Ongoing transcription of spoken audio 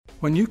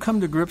When you come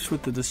to grips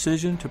with the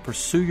decision to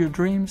pursue your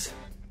dreams,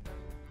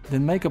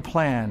 then make a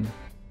plan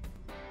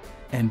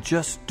and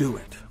just do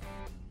it.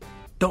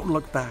 Don't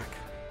look back.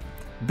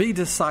 Be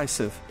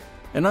decisive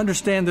and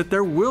understand that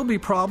there will be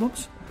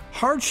problems,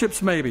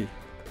 hardships maybe.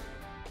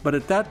 But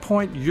at that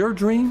point, your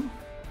dream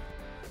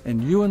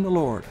and you and the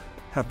Lord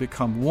have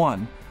become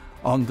one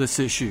on this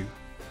issue.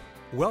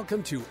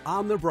 Welcome to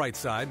On the Bright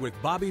Side with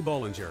Bobby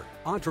Bollinger,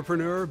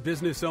 entrepreneur,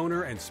 business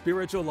owner, and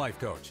spiritual life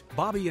coach.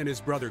 Bobby and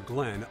his brother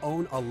Glenn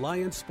own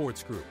Alliance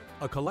Sports Group,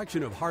 a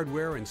collection of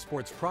hardware and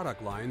sports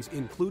product lines,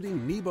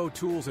 including Nebo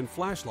tools and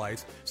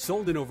flashlights,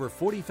 sold in over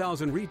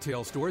 40,000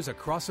 retail stores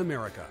across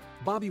America.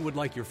 Bobby would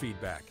like your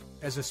feedback.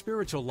 As a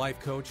spiritual life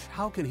coach,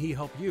 how can he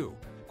help you?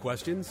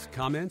 Questions,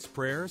 comments,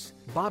 prayers?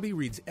 Bobby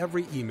reads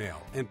every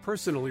email and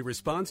personally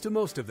responds to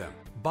most of them.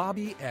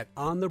 Bobby at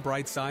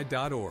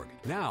onthebrightside.org.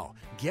 Now,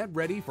 get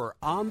ready for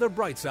On the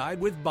Bright Side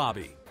with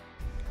Bobby.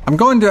 I'm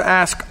going to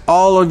ask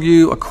all of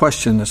you a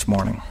question this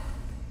morning.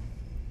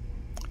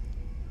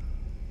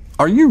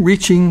 Are you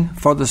reaching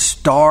for the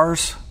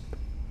stars?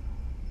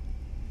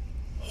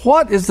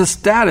 What is the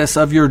status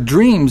of your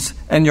dreams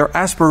and your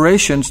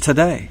aspirations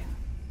today?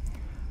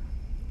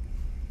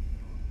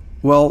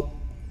 Well,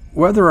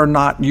 whether or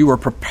not you are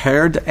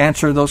prepared to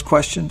answer those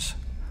questions,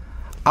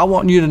 I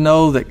want you to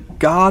know that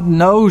God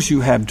knows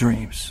you have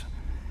dreams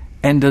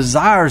and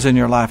desires in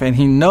your life, and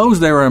He knows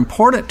they are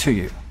important to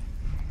you.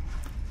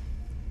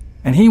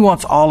 And He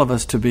wants all of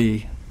us to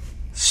be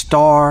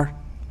star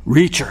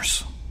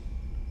reachers.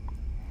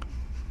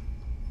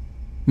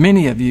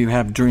 Many of you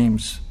have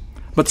dreams,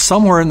 but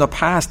somewhere in the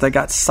past they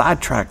got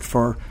sidetracked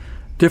for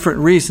different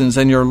reasons,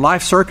 and your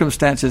life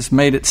circumstances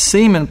made it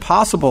seem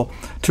impossible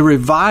to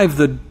revive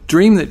the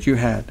dream that you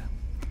had.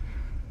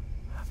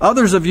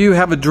 Others of you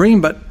have a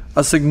dream, but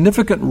a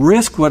significant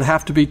risk would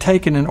have to be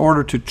taken in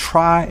order to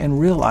try and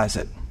realize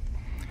it.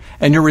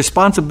 And your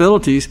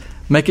responsibilities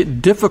make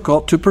it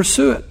difficult to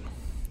pursue it.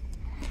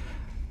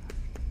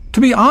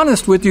 To be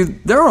honest with you,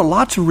 there are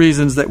lots of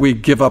reasons that we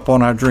give up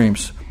on our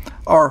dreams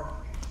or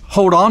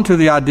hold on to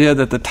the idea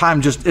that the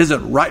time just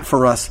isn't right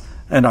for us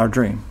and our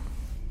dream.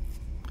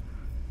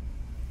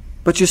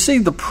 But you see,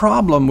 the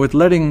problem with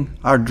letting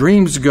our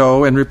dreams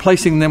go and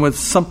replacing them with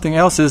something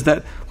else is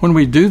that when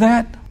we do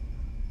that,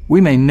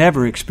 we may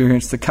never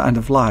experience the kind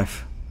of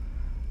life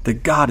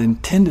that God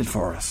intended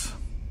for us.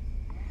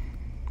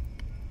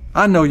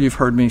 I know you've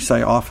heard me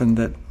say often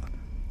that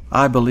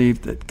I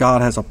believe that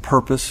God has a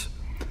purpose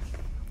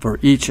for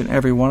each and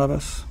every one of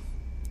us.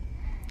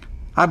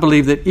 I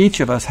believe that each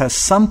of us has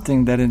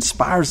something that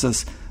inspires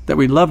us, that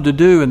we love to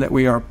do and that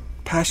we are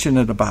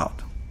passionate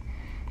about.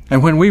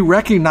 And when we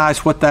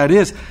recognize what that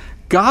is,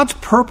 God's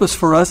purpose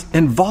for us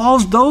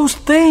involves those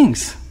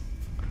things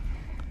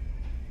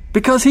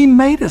because He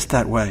made us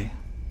that way.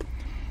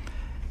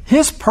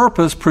 His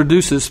purpose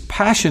produces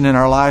passion in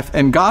our life,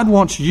 and God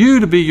wants you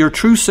to be your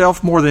true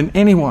self more than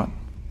anyone.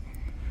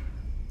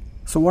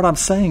 So what I'm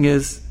saying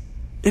is,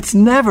 it's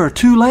never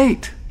too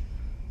late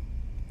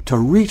to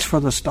reach for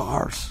the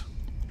stars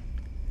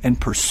and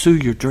pursue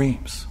your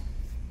dreams.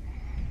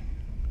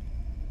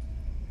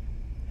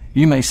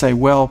 You may say,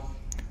 well,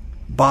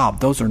 Bob,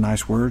 those are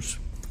nice words,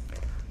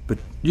 but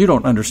you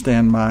don't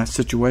understand my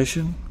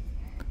situation.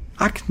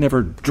 I could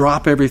never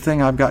drop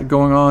everything I've got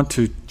going on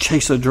to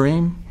chase a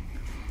dream.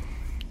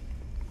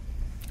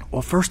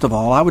 Well, first of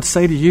all, I would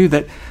say to you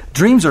that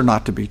dreams are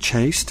not to be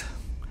chased.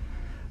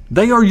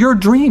 They are your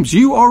dreams.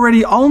 You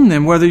already own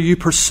them, whether you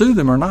pursue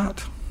them or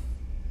not.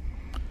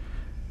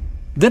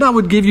 Then I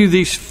would give you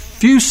these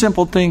few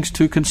simple things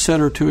to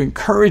consider to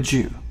encourage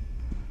you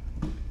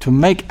to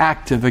make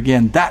active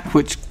again that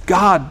which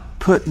God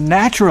put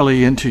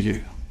naturally into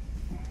you.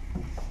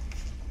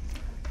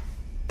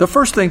 The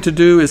first thing to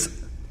do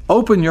is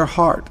open your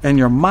heart and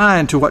your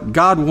mind to what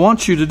God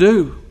wants you to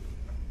do.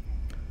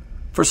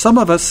 For some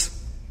of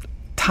us,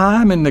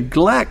 time and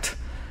neglect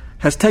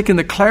has taken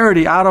the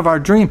clarity out of our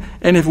dream,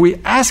 and if we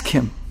ask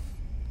Him,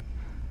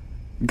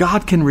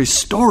 God can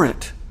restore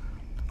it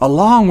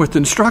along with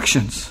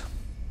instructions.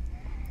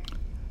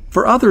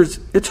 For others,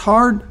 it's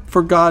hard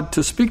for God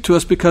to speak to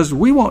us because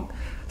we won't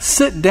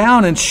sit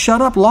down and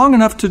shut up long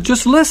enough to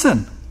just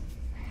listen.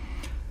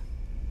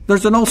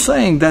 There's an old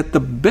saying that the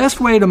best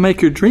way to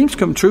make your dreams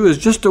come true is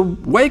just to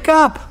wake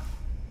up.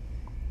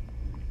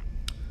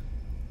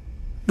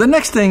 The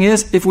next thing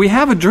is, if we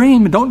have a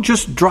dream, don't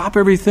just drop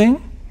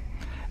everything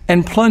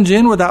and plunge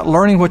in without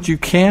learning what you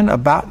can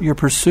about your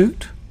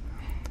pursuit.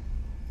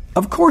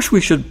 Of course,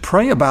 we should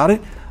pray about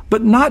it,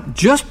 but not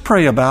just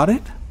pray about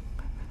it.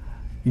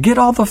 Get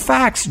all the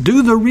facts,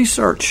 do the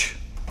research.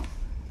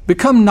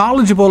 Become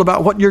knowledgeable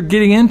about what you're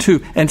getting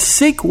into and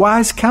seek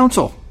wise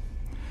counsel.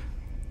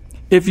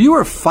 If you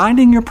are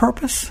finding your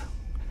purpose,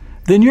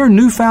 then your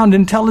newfound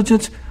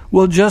intelligence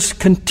will just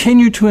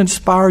continue to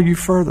inspire you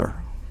further.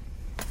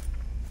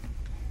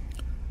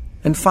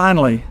 And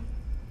finally,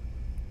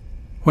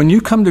 when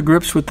you come to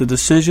grips with the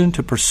decision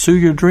to pursue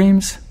your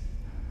dreams,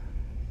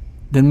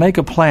 then make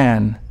a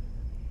plan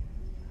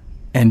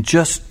and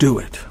just do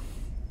it.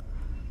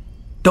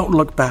 Don't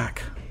look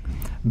back.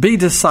 Be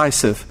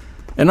decisive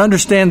and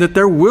understand that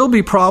there will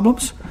be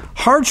problems,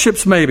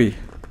 hardships maybe.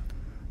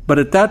 But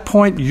at that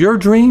point, your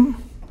dream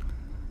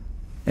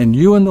and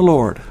you and the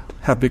Lord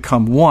have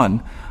become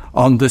one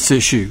on this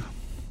issue.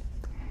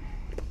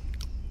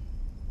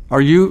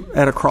 Are you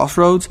at a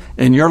crossroads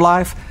in your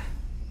life?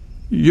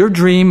 Your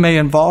dream may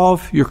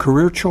involve your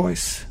career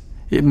choice.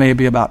 It may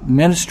be about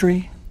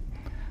ministry.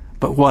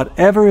 But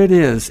whatever it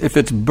is, if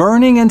it's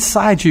burning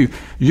inside you,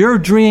 your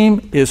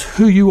dream is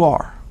who you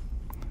are.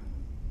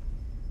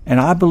 And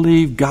I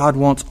believe God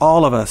wants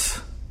all of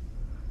us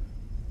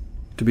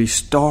to be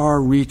star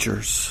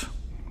reachers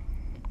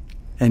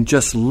and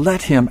just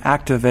let Him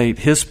activate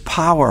His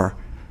power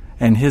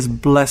and His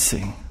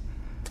blessing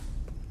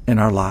in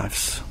our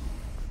lives.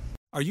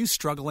 Are you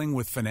struggling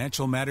with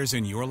financial matters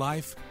in your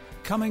life?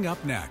 Coming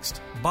up next,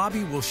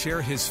 Bobby will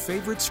share his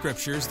favorite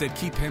scriptures that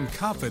keep him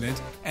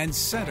confident and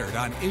centered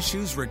on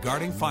issues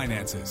regarding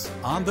finances.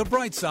 On the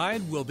Bright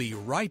Side, we'll be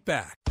right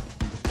back.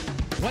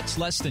 What's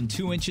less than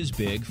 2 inches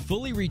big,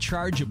 fully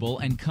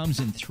rechargeable, and comes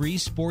in 3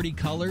 sporty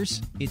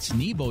colors? It's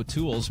Nebo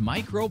Tools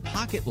Micro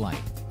Pocket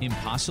Light.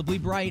 Impossibly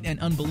bright and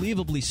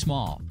unbelievably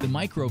small, the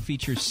Micro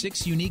features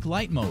 6 unique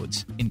light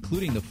modes,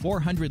 including the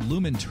 400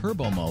 lumen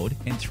turbo mode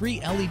and 3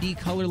 LED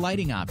color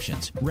lighting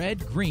options,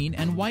 red, green,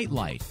 and white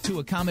light, to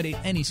accommodate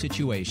any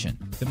situation.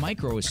 The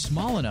Micro is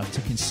small enough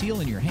to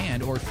conceal in your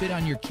hand or fit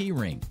on your key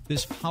ring.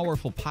 This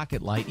powerful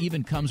pocket light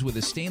even comes with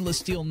a stainless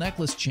steel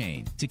necklace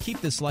chain to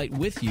keep this light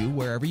with you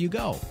wherever you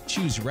go.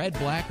 Choose red,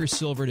 black, or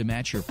silver to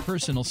match your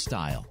personal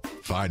style.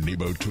 Find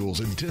Nebo Tools'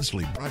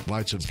 intensely bright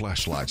lights and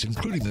flashlights,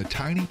 including the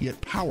tiny yet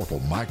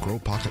powerful Micro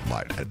Pocket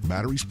Light, at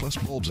Batteries Plus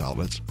Bulbs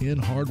outlets, in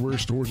hardware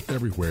stores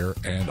everywhere,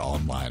 and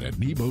online at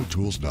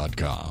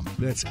nebotools.com.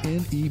 That's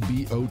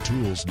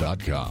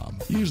NEBOTools.com.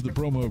 Use the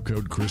promo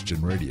code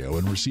Christian Radio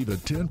and receive a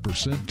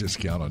 10%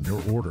 discount on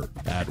your order.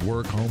 At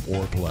work, home,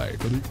 or play,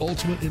 for the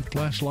ultimate in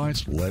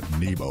flashlights, let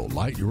Nebo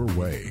light your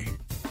way.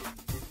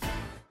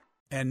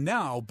 And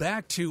now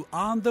back to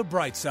On the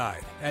Bright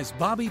Side, as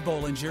Bobby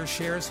Bollinger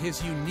shares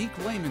his unique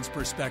layman's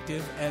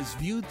perspective as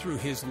viewed through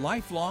his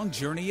lifelong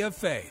journey of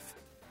faith.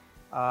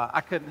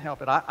 I couldn't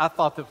help it. I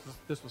thought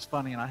this was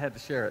funny, and I had to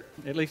share it.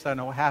 At least I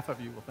know half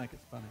of you will think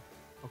it's funny.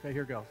 Okay,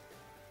 here goes.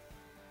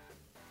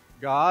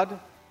 God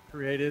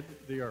created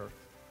the earth.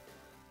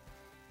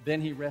 Then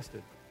He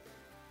rested.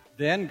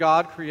 Then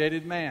God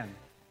created man.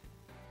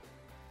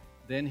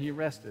 Then He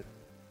rested.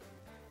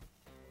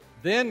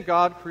 Then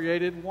God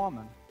created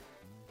woman.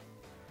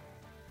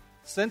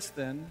 Since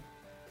then,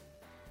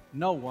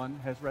 no one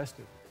has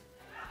rested.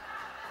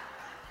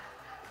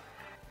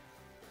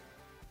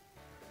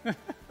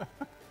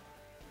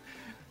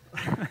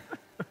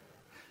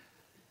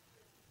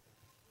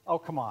 Oh,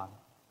 come on.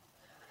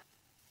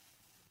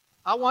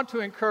 I want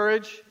to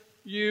encourage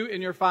you in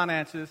your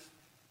finances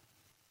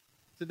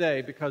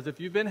today, because if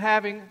you've been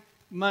having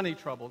money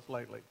troubles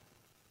lately,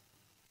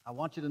 I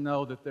want you to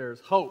know that there's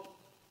hope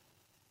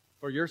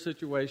for your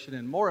situation,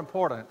 and more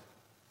important,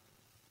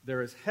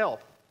 there is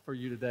help for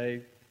you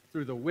today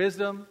through the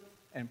wisdom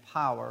and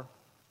power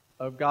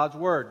of God's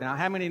Word. Now,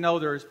 how many know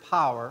there is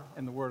power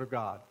in the Word of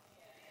God?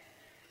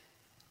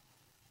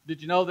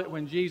 Did you know that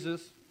when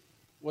Jesus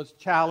was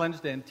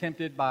challenged and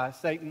tempted by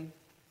Satan,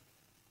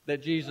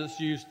 that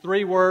Jesus used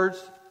 3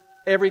 words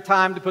every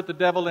time to put the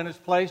devil in his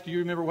place? Do you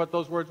remember what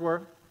those words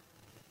were?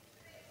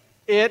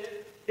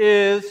 It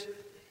is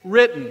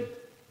written.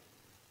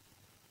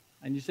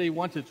 And you see,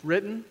 once it's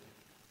written,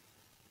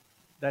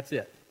 that's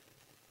it.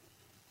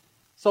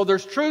 So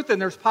there's truth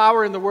and there's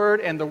power in the Word,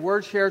 and the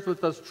Word shares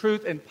with us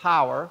truth and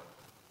power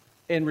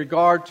in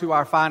regard to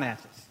our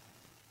finances.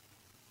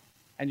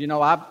 And you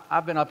know,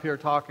 I've been up here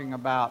talking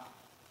about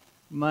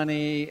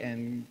money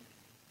and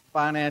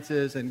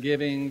finances and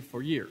giving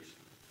for years.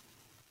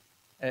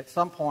 At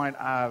some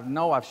point, I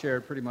know I've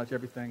shared pretty much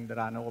everything that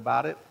I know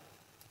about it.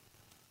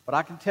 But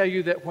I can tell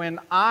you that when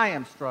I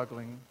am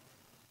struggling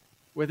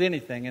with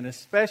anything, and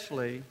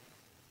especially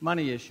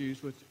money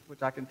issues,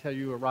 which I can tell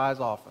you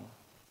arise often,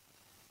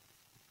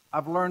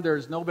 I've learned there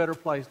is no better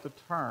place to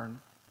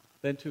turn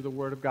than to the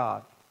Word of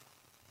God.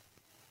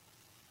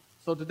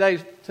 So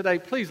today,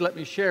 please let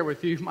me share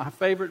with you my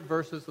favorite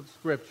verses of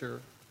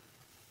Scripture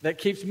that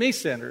keeps me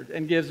centered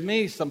and gives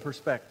me some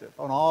perspective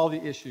on all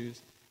the issues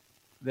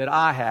that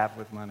I have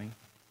with money.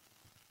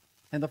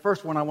 And the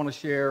first one I want to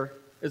share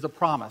is a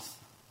promise.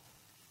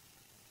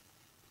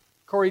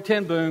 Corrie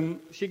ten Boom,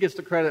 she gets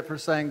the credit for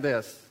saying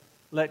this: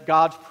 let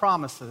God's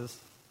promises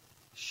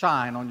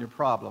shine on your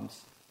problems.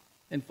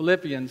 In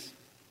Philippians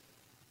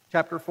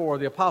chapter 4,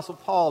 the Apostle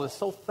Paul is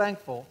so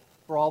thankful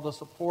for all the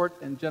support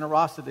and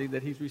generosity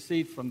that he's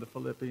received from the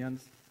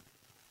Philippians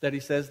that he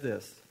says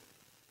this: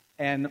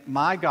 and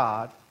my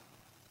God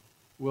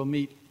will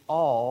meet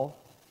all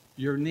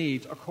your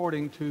needs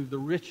according to the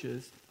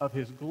riches of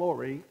His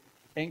glory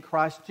in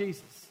Christ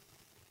Jesus.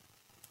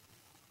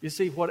 You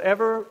see,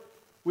 whatever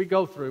we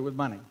go through with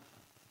money,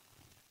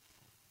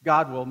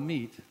 God will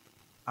meet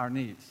our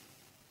needs.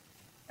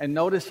 And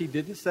notice He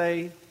didn't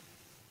say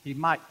He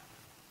might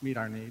meet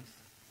our needs,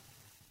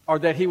 or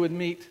that He would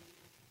meet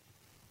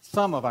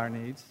some of our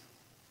needs.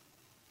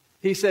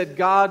 He said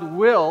God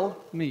will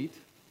meet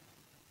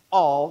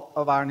all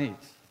of our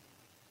needs.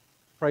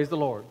 Praise the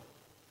Lord.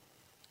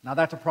 Now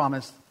that's a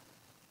promise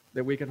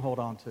that we can hold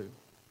on to.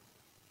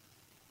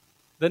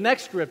 The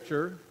next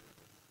scripture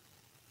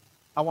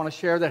I want to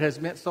share that has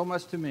meant so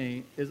much to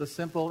me is a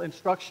simple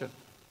instruction.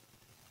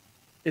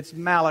 It's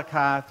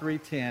Malachi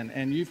 3:10,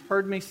 and you've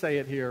heard me say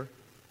it here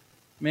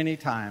many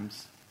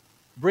times.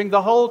 Bring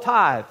the whole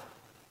tithe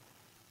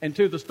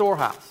into the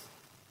storehouse,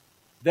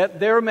 that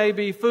there may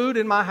be food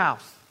in my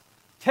house.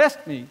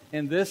 Test me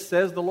in this,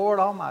 says the Lord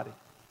Almighty,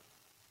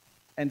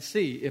 and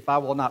see if I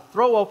will not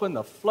throw open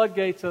the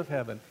floodgates of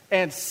heaven.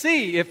 And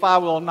see if I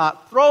will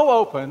not throw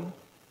open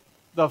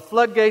the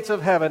floodgates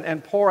of heaven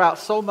and pour out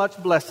so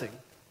much blessing,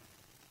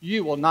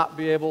 you will not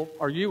be able,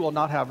 or you will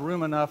not have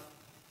room enough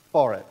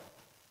for it.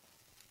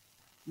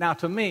 Now,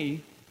 to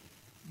me,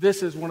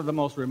 this is one of the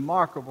most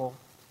remarkable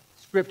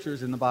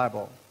scriptures in the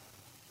Bible.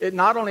 It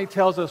not only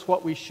tells us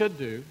what we should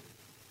do,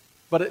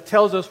 but it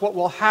tells us what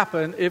will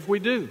happen if we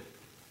do.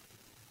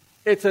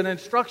 It's an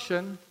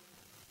instruction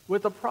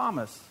with a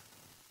promise.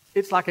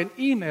 It's like an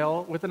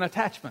email with an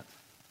attachment.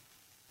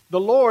 The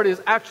Lord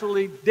is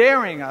actually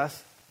daring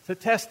us to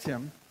test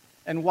Him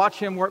and watch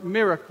Him work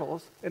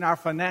miracles in our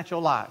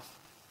financial lives.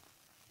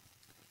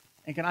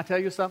 And can I tell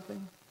you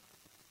something?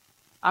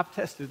 I've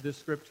tested this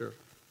scripture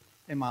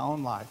in my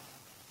own life.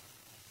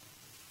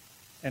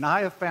 And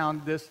I have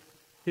found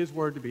His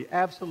word to be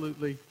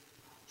absolutely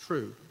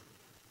true.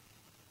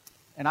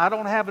 And I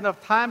don't have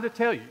enough time to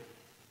tell you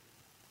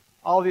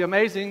all the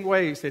amazing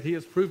ways that He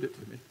has proved it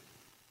to me,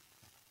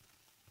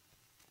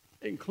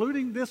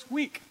 including this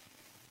week.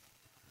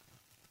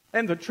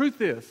 And the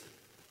truth is,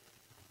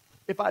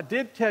 if I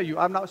did tell you,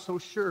 I'm not so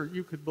sure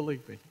you could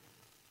believe me.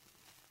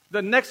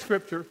 The next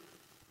scripture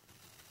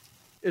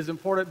is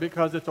important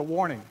because it's a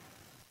warning.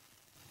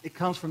 It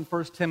comes from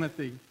 1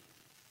 Timothy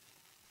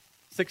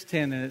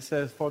 6:10, and it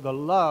says, "For the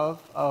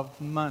love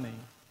of money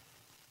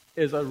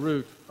is a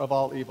root of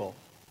all evil."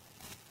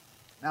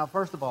 Now,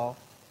 first of all,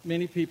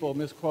 many people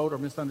misquote or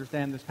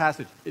misunderstand this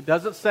passage. It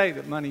doesn't say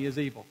that money is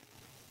evil.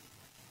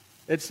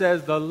 It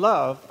says the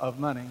love of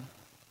money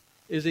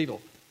is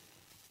evil.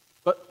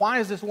 But why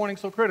is this warning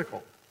so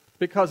critical?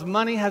 Because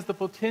money has the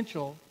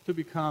potential to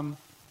become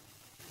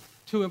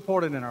too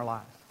important in our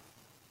lives.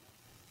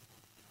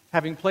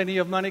 Having plenty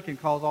of money can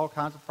cause all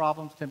kinds of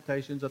problems,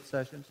 temptations,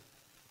 obsessions.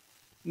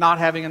 Not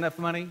having enough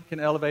money can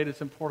elevate its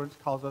importance,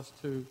 cause us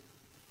to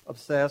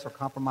obsess or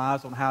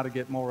compromise on how to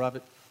get more of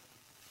it.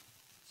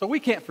 So we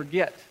can't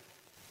forget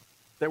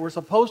that we're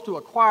supposed to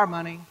acquire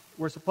money,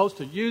 we're supposed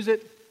to use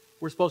it,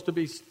 we're supposed to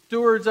be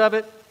stewards of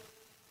it,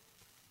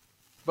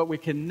 but we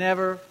can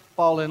never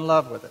fall in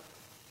love with it.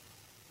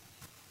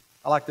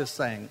 I like this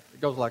saying.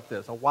 It goes like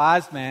this: a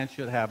wise man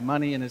should have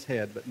money in his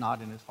head, but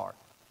not in his heart.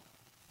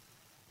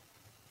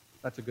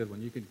 That's a good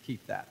one. You can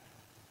keep that.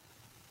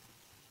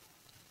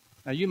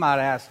 Now you might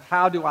ask,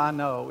 how do I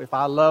know if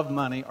I love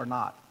money or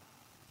not?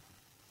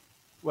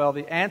 Well,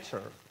 the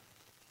answer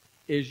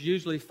is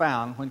usually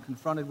found when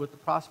confronted with the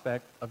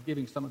prospect of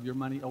giving some of your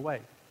money away.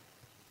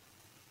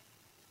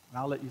 And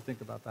I'll let you think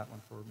about that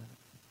one for a minute.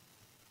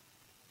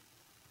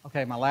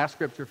 Okay, my last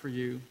scripture for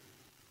you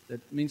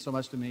that means so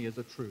much to me is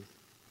a truth.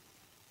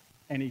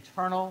 An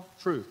eternal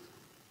truth.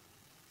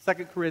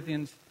 2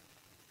 Corinthians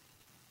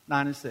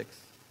 9:6.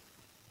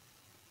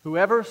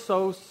 Whoever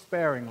sows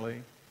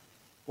sparingly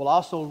will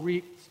also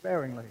reap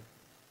sparingly.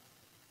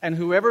 And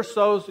whoever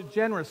sows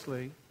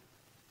generously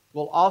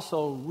will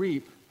also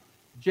reap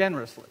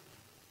generously.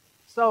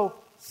 So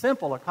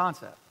simple a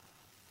concept.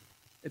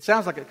 It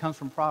sounds like it comes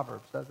from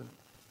Proverbs, doesn't it?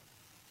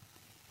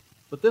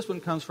 But this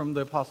one comes from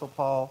the Apostle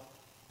Paul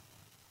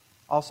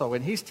also.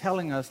 And he's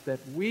telling us that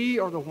we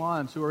are the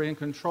ones who are in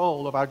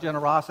control of our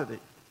generosity.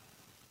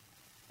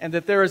 And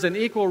that there is an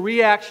equal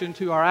reaction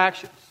to our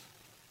actions.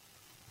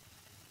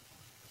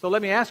 So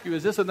let me ask you,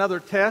 is this another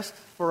test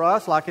for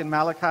us, like in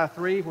Malachi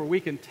 3, where we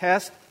can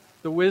test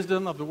the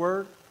wisdom of the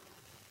Word?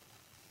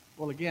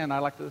 Well, again, I'd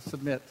like to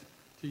submit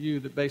to you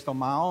that based on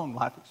my own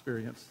life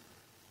experience,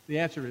 the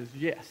answer is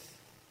yes.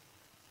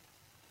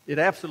 It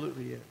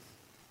absolutely is.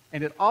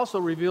 And it also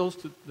reveals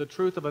the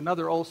truth of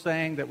another old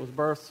saying that was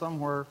birthed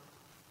somewhere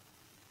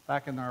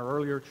back in our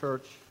earlier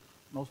church.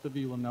 Most of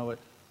you will know it.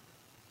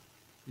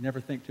 You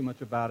never think too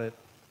much about it,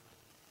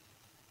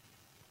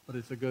 but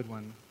it's a good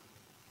one.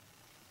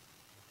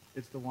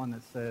 It's the one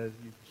that says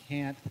you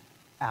can't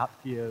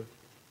outgive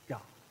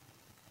God.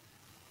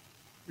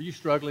 Are you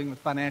struggling with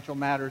financial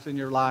matters in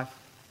your life?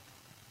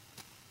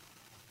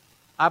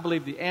 I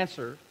believe the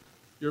answer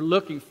you're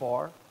looking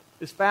for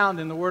is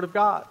found in the Word of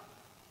God.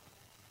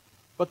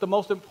 But the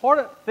most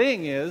important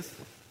thing is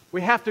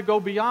we have to go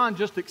beyond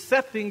just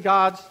accepting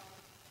God's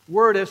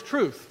Word as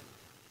truth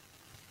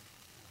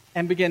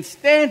and begin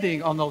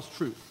standing on those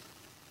truths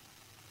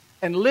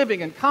and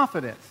living in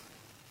confidence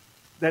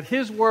that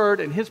His Word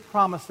and His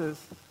promises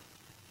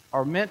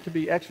are meant to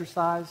be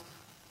exercised,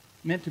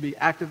 meant to be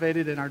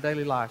activated in our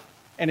daily life.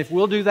 And if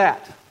we'll do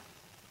that,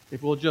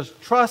 if we'll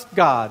just trust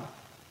God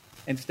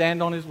and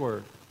stand on His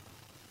Word,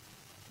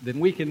 then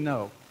we can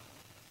know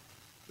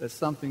that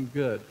something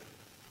good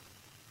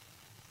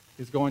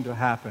is going to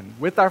happen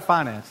with our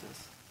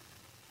finances.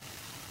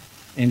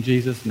 In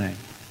Jesus' name.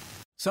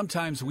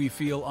 Sometimes we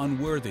feel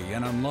unworthy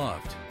and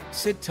unloved.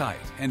 Sit tight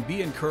and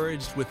be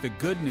encouraged with the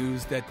good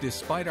news that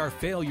despite our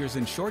failures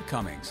and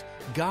shortcomings,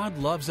 God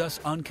loves us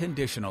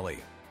unconditionally.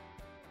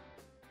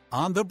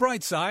 On the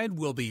Bright Side,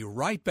 we'll be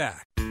right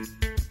back.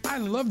 I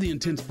love the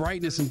intense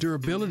brightness and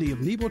durability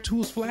of Nebo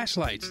Tools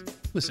flashlights.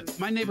 Listen,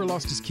 my neighbor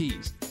lost his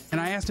keys, and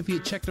I asked if he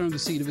had checked under the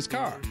seat of his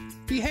car.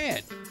 He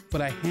had,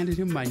 but I handed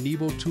him my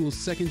Nebo Tools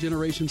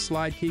second-generation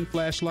Slide King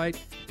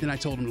flashlight, then I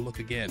told him to look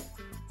again.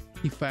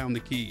 He found the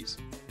keys.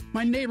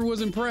 My neighbor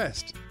was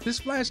impressed. "This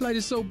flashlight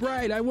is so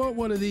bright, I want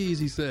one of these,"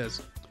 he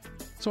says.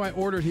 So I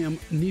ordered him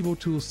Nebo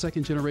Tools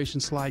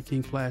second-generation Slide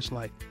King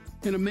flashlight.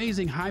 An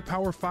amazing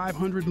high-power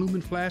 500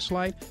 lumen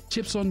flashlight,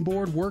 chips on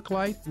board work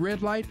light,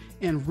 red light,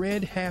 and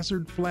red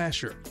hazard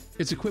flasher.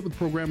 It's equipped with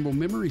programmable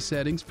memory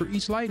settings for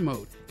each light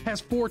mode,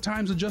 has 4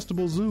 times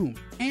adjustable zoom,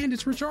 and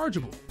it's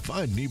rechargeable.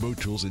 Find Nebo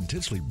Tools'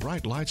 intensely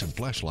bright lights and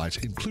flashlights,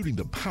 including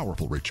the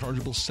powerful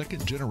rechargeable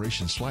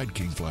second-generation Slide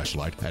King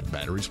flashlight at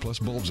Batteries Plus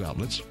Bulbs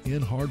outlets,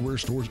 in hardware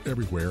stores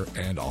everywhere,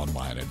 and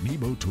online at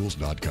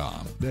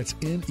nebotools.com. That's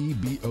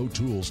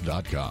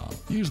nebotools.com.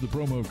 Use the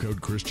promo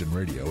code Christian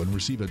Radio and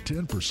receive a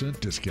 10%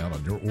 discount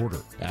on your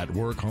order. At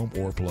work, home,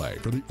 or play.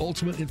 For the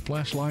ultimate in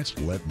flashlights,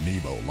 let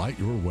Nebo light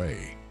your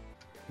way.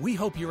 We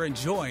hope you're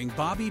enjoying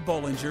Bobby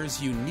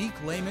Bollinger's unique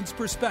layman's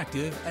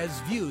perspective as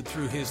viewed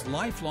through his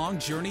lifelong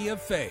journey of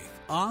faith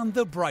on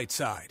the Bright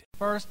Side.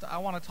 First, I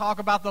want to talk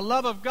about the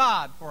love of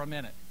God for a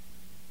minute.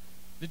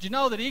 Did you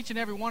know that each and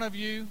every one of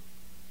you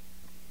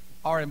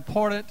are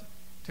important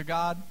to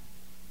God?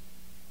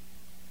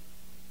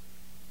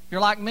 If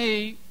you're like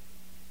me,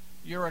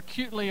 you're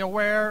acutely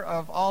aware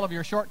of all of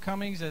your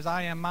shortcomings as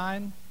I am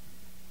mine.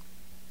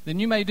 Then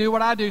you may do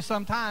what I do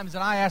sometimes,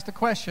 and I ask the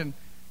question,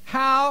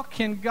 how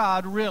can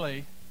God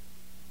really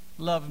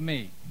love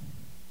me?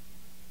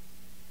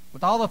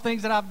 With all the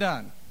things that I've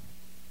done,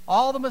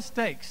 all the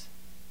mistakes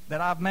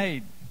that I've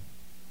made,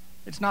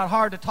 it's not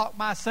hard to talk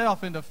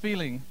myself into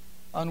feeling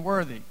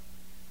unworthy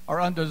or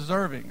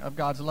undeserving of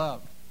God's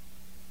love.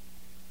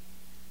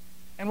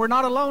 And we're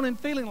not alone in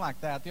feeling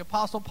like that. The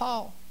Apostle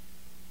Paul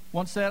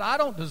once said, "I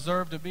don't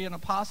deserve to be an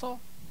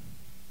apostle."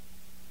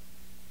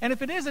 And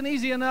if it isn't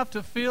easy enough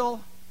to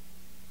feel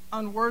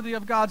unworthy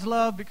of God's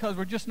love because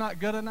we're just not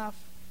good enough,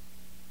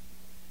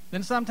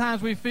 then sometimes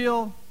we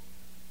feel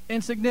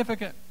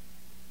insignificant.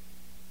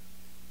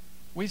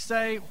 We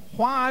say,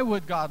 "Why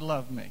would God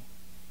love me?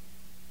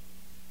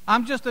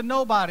 I'm just a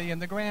nobody in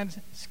the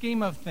grand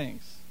scheme of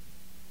things."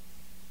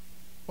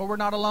 But we're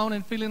not alone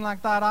in feeling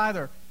like that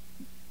either,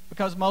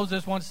 because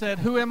Moses once said,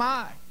 "Who am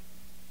I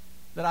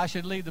that I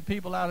should lead the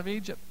people out of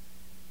Egypt?"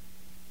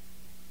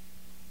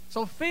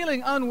 So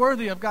feeling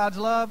unworthy of God's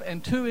love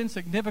and too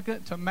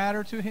insignificant to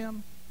matter to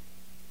Him,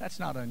 that's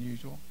not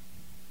unusual.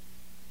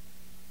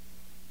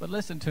 But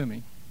listen to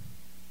me.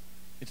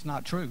 It's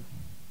not true.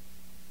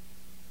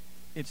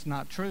 It's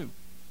not true.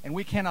 And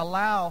we can't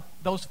allow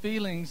those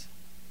feelings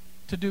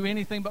to do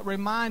anything but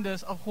remind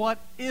us of what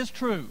is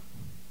true.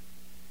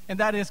 And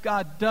that is,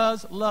 God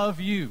does love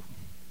you.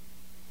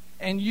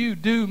 And you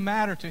do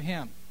matter to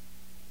Him.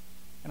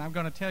 And I'm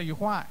going to tell you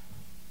why.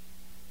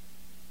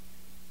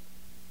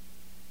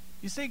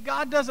 You see,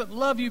 God doesn't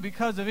love you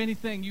because of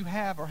anything you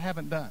have or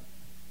haven't done.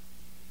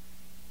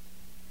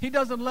 He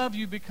doesn't love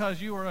you because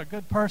you are a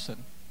good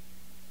person.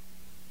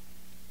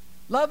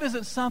 Love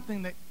isn't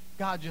something that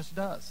God just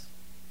does.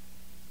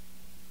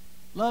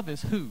 Love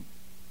is who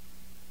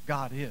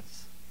God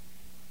is.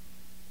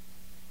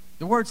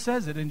 The Word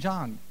says it in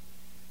John.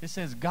 It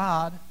says,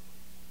 God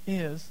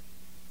is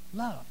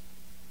love.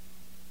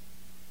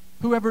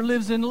 Whoever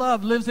lives in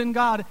love lives in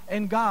God,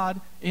 and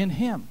God in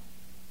him.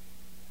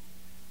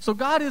 So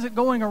God isn't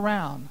going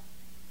around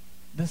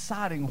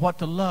deciding what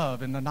to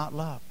love and to not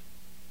love.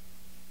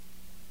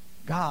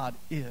 God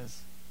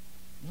is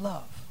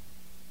love.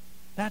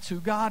 That's who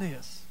God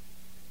is.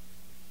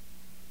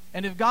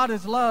 And if God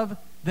is love,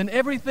 then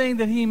everything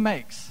that He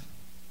makes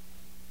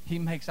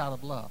out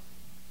of love.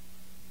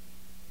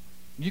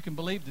 You can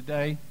believe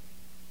today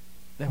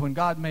that when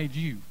God made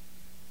you,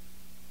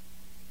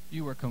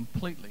 you were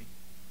completely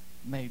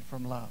made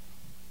from love.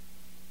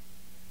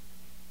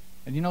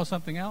 And you know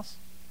something else?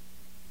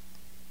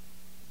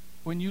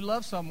 When you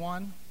love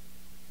someone,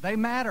 they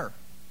matter.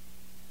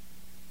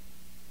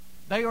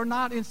 They are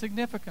not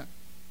insignificant.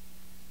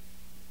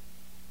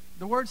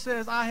 The Word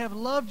says, I have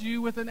loved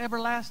you with an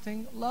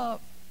everlasting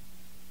love.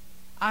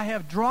 I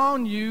have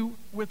drawn you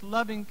with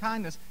loving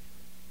kindness.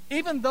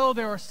 Even though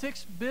there are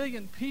 6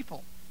 billion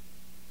people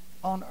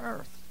on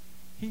earth,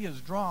 He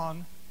is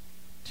drawn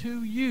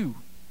to you.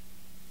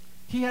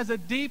 He has a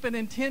deep and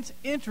intense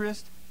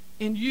interest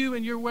in you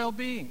and your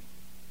well-being.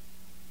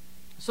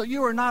 So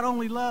you are not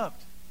only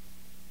loved,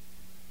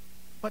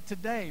 but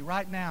today,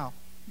 right now,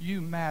 you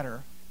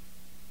matter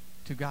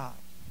to God.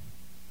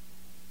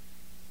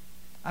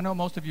 I know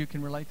most of you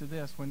can relate to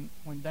this. When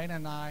Dana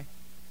and I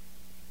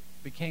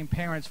became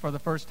parents for the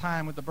first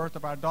time with the birth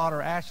of our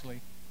daughter,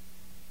 Ashley,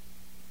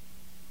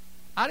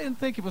 I didn't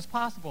think it was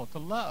possible to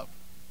love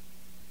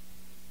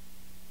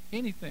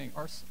anything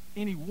or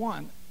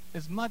anyone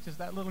as much as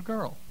that little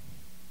girl.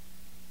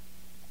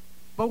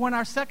 But when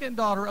our second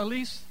daughter,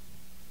 Elise,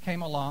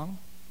 came along,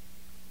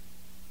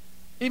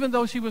 even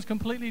though she was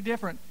completely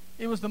different,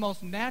 it was the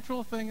most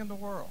natural thing in the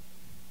world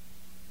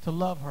to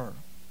love her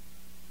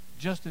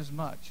just as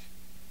much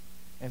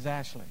as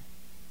Ashley.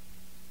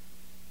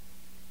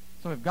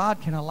 So if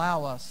God can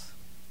allow us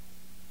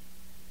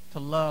to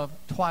love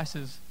twice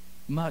as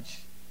much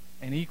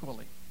and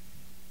equally,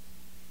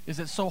 is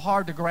it so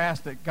hard to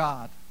grasp that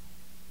God,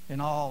 in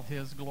all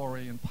his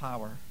glory and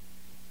power,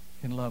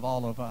 can love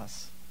all of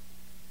us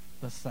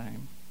the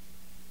same?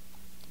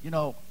 You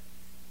know,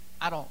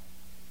 I don't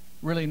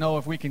really know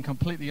if we can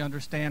completely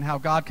understand how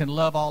God can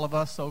love all of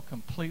us so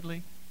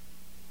completely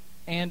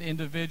and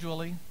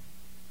individually.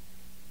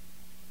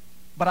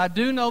 But I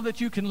do know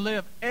that you can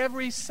live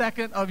every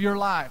second of your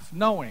life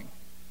knowing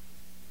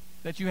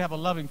that you have a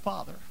loving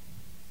Father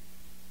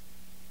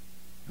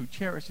who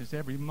cherishes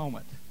every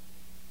moment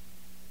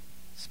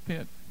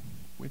spent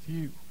with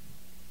you.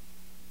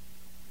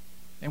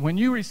 And when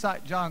you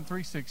recite John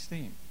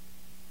 3:16,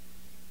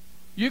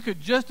 you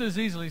could just as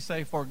easily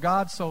say, "For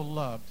God so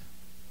loved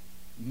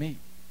me,"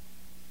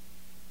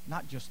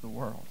 not just the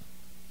world.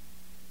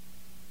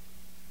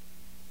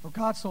 For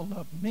God so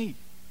loved me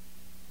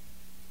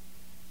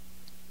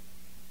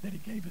that he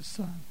gave his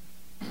Son,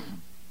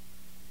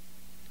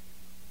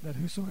 that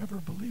whosoever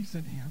believes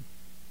in him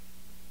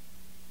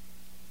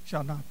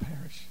shall not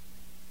perish,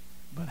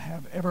 but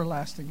have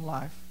everlasting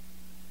life.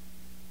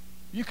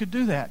 You could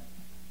do that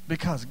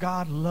because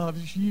God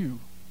loves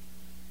you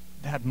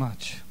that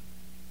much.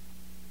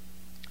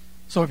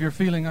 So if you're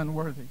feeling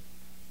unworthy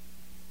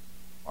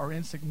or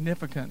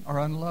insignificant or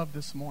unloved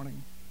this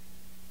morning,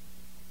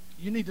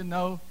 you need to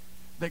know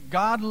that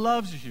God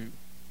loves you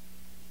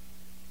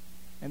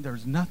and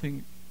there's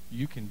nothing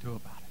you can do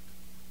about it.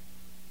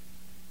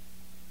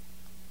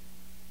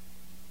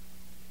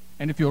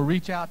 And if you'll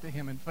reach out to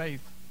him in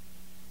faith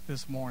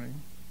this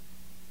morning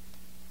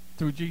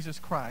through Jesus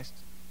Christ,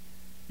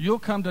 you'll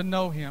come to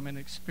know him and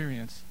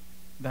experience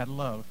that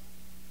love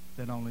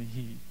that only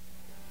he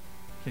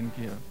can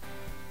give.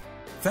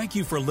 Thank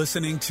you for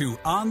listening to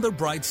On the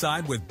Bright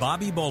Side with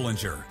Bobby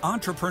Bollinger,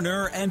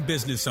 entrepreneur and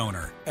business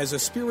owner. As a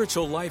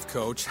spiritual life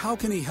coach, how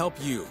can he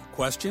help you?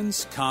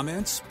 Questions,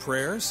 comments,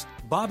 prayers?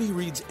 Bobby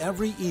reads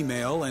every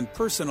email and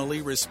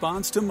personally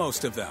responds to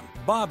most of them.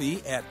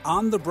 Bobby at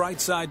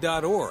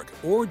onthebrightside.org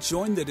or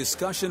join the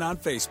discussion on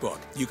Facebook.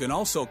 You can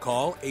also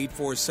call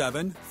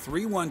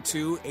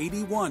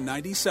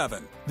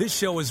 847-312-8197. This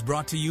show is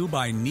brought to you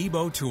by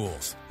Nebo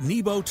Tools.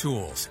 Nebo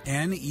Tools,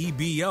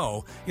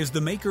 N-E-B-O, is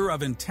the maker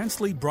of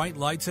intensely bright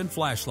lights and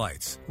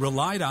flashlights,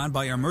 relied on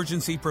by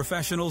emergency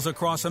professionals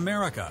across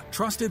America,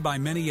 trusted by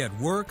many at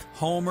work,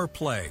 home, or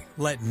play.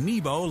 Let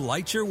Nebo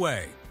light your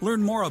way.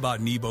 Learn more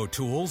about Nebo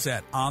Tools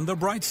at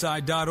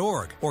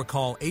onthebrightside.org or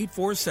call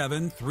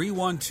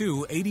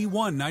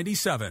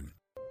 847-312-8197.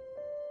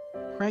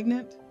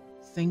 Pregnant,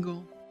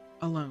 single,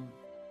 alone.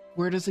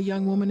 Where does a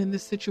young woman in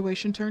this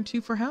situation turn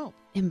to for help?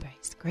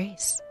 Embrace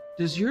Grace.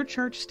 Does your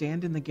church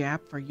stand in the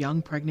gap for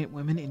young pregnant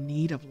women in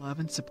need of love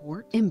and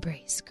support?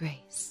 Embrace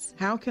Grace.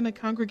 How can a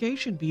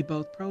congregation be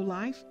both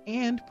pro-life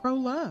and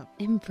pro-love?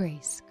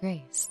 Embrace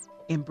Grace.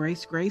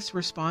 Embrace Grace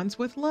responds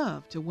with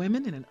love to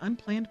women in an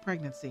unplanned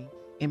pregnancy.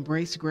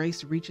 Embrace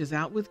Grace reaches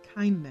out with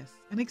kindness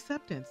and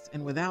acceptance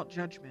and without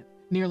judgment.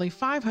 Nearly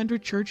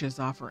 500 churches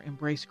offer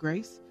Embrace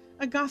Grace,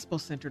 a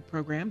gospel-centered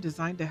program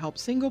designed to help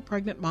single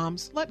pregnant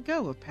moms let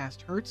go of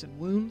past hurts and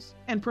wounds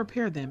and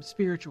prepare them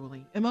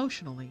spiritually,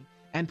 emotionally,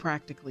 and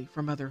practically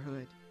for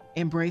motherhood.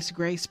 Embrace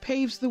Grace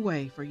paves the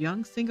way for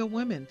young single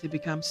women to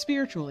become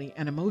spiritually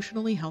and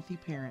emotionally healthy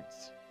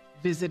parents.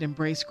 Visit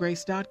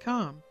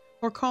embracegrace.com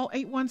or call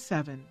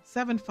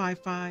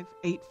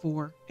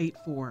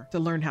 817-755-8484 to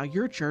learn how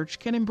your church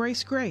can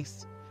embrace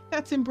grace.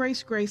 That's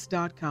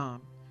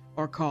embracegrace.com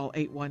or call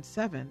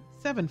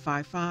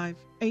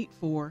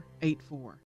 817-755-8484.